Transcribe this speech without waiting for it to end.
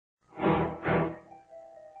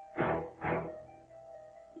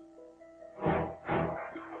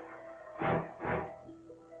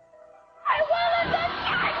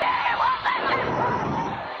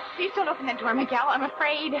open the door, Miguel. I'm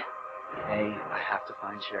afraid. Hey, I have to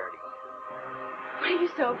find Charity. What are you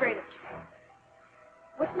so afraid of?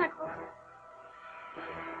 What's that close?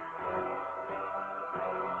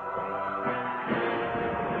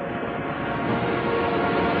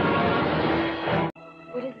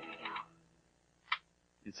 What is it, Miguel?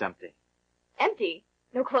 It's empty. Empty?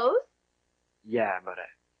 No clothes? Yeah, but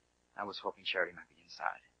I was hoping Charity might be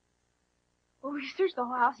inside. Well, we searched the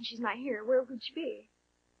whole house and she's not here. Where would she be?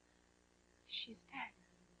 She's dead.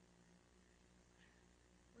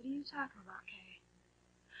 What are you talking about, Kay?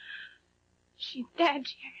 She's dead.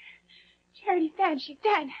 Charity's dead. She's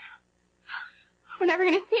dead. We're never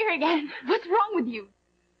going to see her again. What's wrong with you?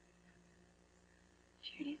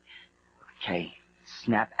 Charity's dead. Okay,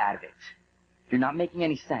 snap out of it. You're not making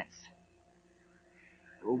any sense.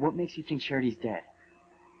 What makes you think Charity's dead?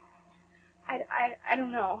 I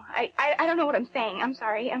don't know. I don't know what I'm saying. I'm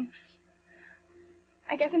sorry.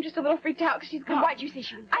 I guess I'm just a little freaked out because she's gone. Why'd you say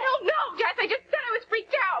she was dead? I don't know, Jess. I just said I was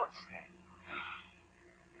freaked out. Okay.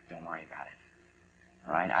 Don't worry about it.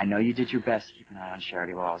 All right? I know you did your best to keep an eye on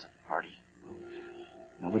Charity while I was at the party.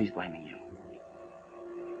 Nobody's blaming you.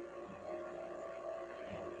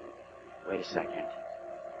 Wait a second.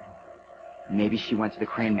 Maybe she went to the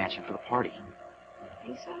Crane Mansion for the party.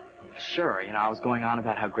 Think so? Sure, I was going on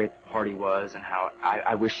about how great the party was and how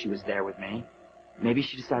I wish she was there with me. Maybe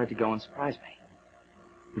she decided to go and surprise me.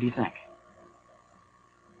 What do you think?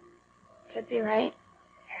 Could be right.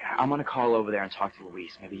 I'm gonna call over there and talk to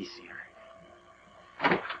Luis. Maybe he's seen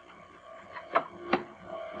her.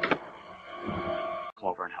 Come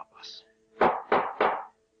over and help us.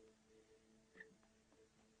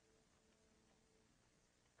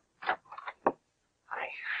 Hi.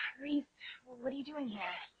 Reese, what are you doing here?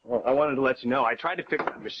 Well, I wanted to let you know. I tried to fix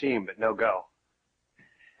the machine, but no go.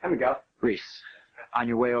 Here we go. Reese, on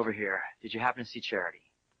your way over here, did you happen to see Charity?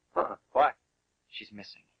 Why? She's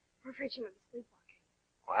missing. We're afraid she might be sleepwalking.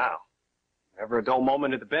 Wow. Never a dull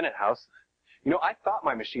moment at the Bennett house. I thought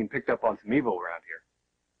my machine picked up on some evil around here.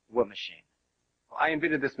 What machine? Well, I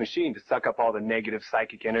invented this machine to suck up all the negative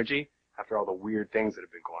psychic energy after all the weird things that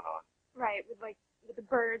have been going on. Right, with the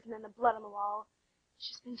birds and then the blood on the wall. It's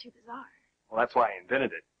just been too bizarre. Well, that's why I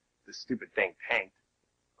invented it. This stupid thing tanked.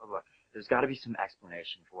 Oh, look, there's got to be some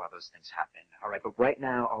explanation for why those things happen. All right, but right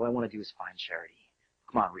now, all I want to do is find Charity.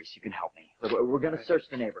 Come on, Reese, you can help me. Look, we're going to search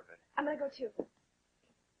the neighborhood. I'm going to go too.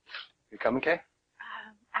 You coming, Kay?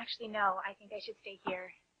 Actually, no. I think I should stay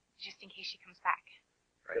here just in case she comes back.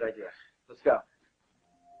 Right. Good idea. Let's go.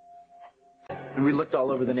 And we looked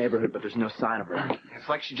all over the neighborhood, but there's no sign of her. It's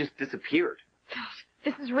like she just disappeared.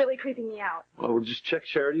 This is really creeping me out. Well, we'll just check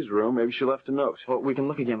Charity's room. Maybe she left a note. Well, we can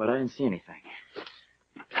look again, but I didn't see anything.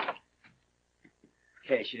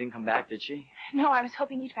 Okay, she didn't come back, did she? No, I was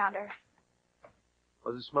hoping you'd found her.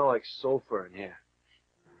 Well, does it smell like sulfur in here?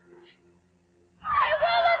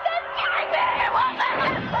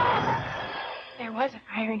 There was a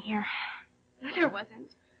fire in here. No, there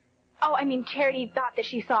wasn't. Oh, I mean, Charity thought that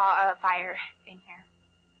she saw a fire in here.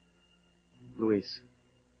 Louise,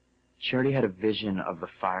 Charity had a vision of the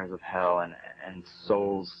fires of hell and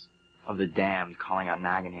souls of the damned calling out in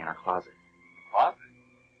agony in our closet. What?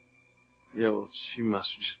 Yeah, well, she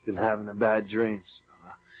must have just been having a bad dream.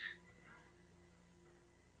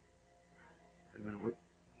 Wait a minute,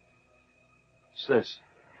 what's this?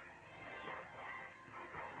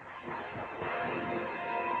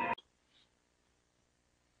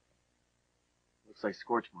 Looks like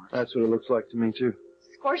scorch marks. That's what it looks like to me, too.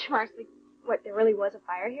 Scorch marks? Like, what, there really was a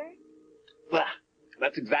fire here? Blah.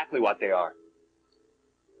 That's exactly what they are.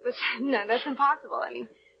 But, no, that's impossible. I mean,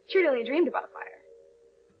 she really dreamed about a fire.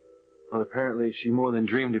 Well, apparently she more than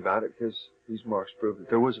dreamed about it, because these marks prove that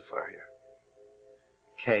there was a fire here.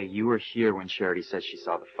 Kay, you were here when Charity said she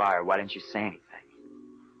saw the fire. Why didn't you say anything?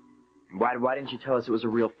 Why didn't you tell us it was a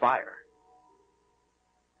real fire?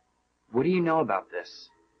 What do you know about this?